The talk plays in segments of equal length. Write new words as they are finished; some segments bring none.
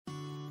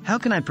How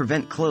can I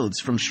prevent clothes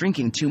from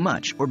shrinking too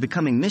much or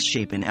becoming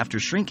misshapen after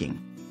shrinking?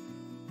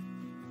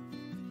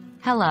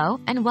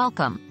 Hello, and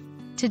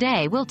welcome.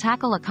 Today we'll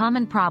tackle a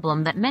common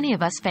problem that many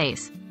of us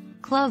face: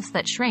 clothes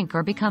that shrink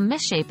or become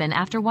misshapen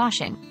after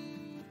washing.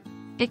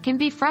 It can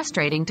be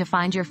frustrating to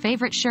find your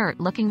favorite shirt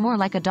looking more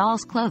like a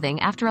doll's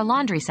clothing after a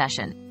laundry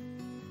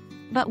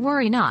session. But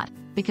worry not,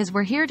 because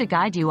we're here to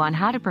guide you on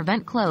how to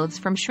prevent clothes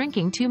from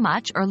shrinking too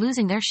much or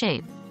losing their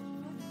shape.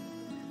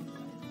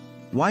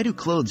 Why do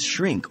clothes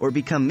shrink or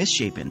become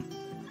misshapen?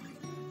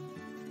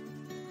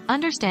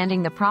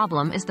 Understanding the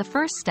problem is the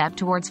first step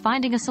towards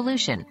finding a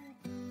solution.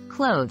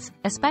 Clothes,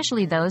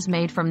 especially those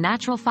made from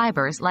natural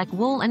fibers like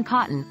wool and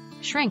cotton,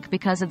 shrink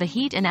because of the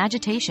heat and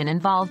agitation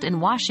involved in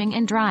washing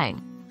and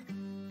drying.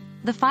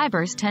 The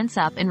fibers tense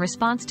up in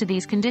response to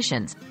these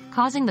conditions,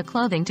 causing the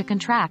clothing to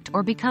contract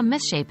or become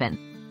misshapen.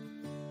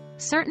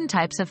 Certain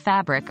types of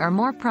fabric are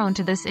more prone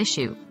to this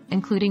issue,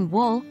 including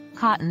wool,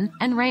 cotton,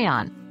 and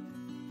rayon.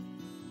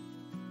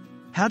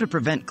 How to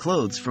prevent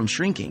clothes from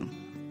shrinking?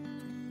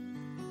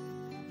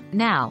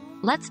 Now,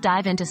 let's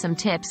dive into some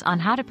tips on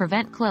how to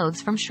prevent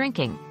clothes from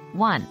shrinking.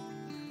 1.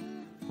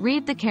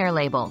 Read the care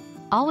label.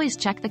 Always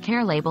check the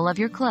care label of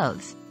your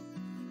clothes.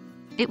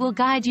 It will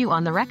guide you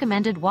on the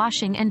recommended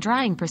washing and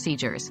drying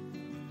procedures.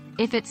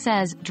 If it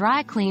says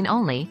dry clean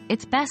only,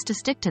 it's best to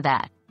stick to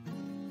that.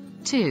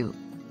 2.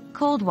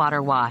 Cold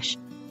water wash.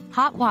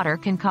 Hot water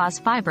can cause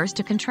fibers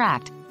to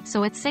contract,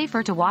 so it's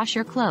safer to wash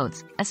your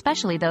clothes,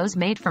 especially those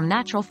made from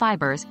natural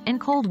fibers, in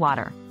cold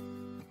water.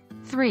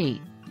 3.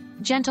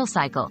 Gentle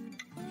cycle.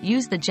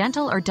 Use the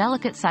gentle or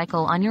delicate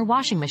cycle on your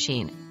washing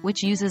machine,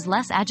 which uses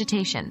less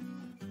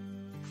agitation.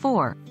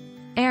 4.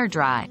 Air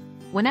dry.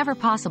 Whenever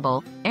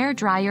possible, air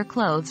dry your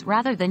clothes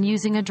rather than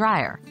using a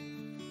dryer.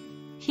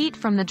 Heat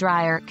from the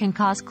dryer can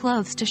cause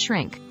clothes to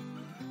shrink.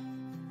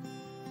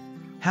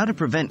 How to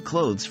prevent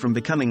clothes from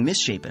becoming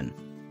misshapen?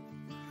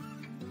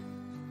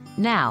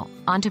 Now,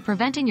 on to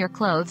preventing your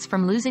clothes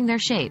from losing their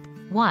shape.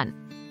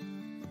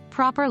 1.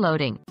 Proper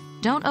loading.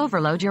 Don't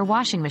overload your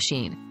washing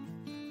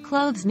machine.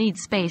 Clothes need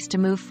space to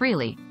move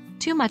freely.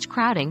 Too much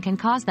crowding can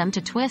cause them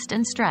to twist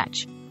and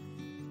stretch.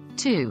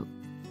 2.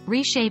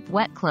 Reshape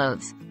wet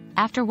clothes.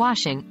 After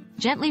washing,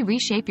 gently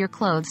reshape your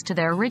clothes to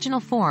their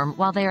original form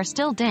while they are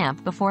still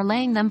damp before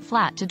laying them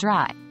flat to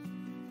dry.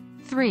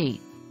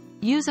 3.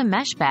 Use a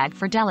mesh bag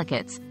for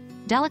delicates.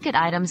 Delicate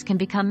items can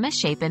become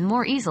misshapen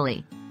more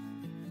easily.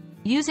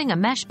 Using a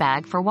mesh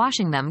bag for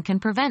washing them can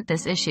prevent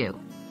this issue.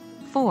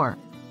 4.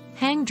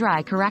 Hang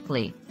dry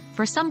correctly.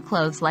 For some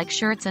clothes like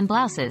shirts and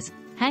blouses,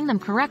 hang them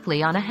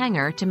correctly on a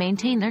hanger to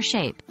maintain their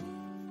shape.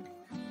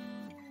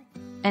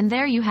 And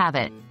there you have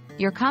it,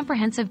 your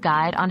comprehensive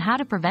guide on how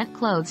to prevent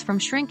clothes from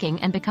shrinking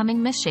and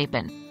becoming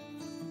misshapen.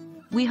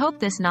 We hope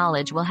this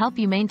knowledge will help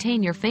you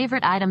maintain your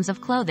favorite items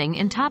of clothing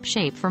in top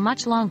shape for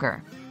much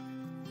longer.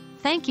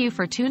 Thank you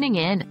for tuning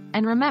in,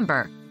 and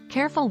remember,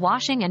 careful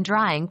washing and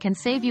drying can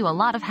save you a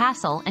lot of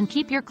hassle and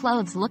keep your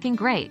clothes looking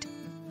great.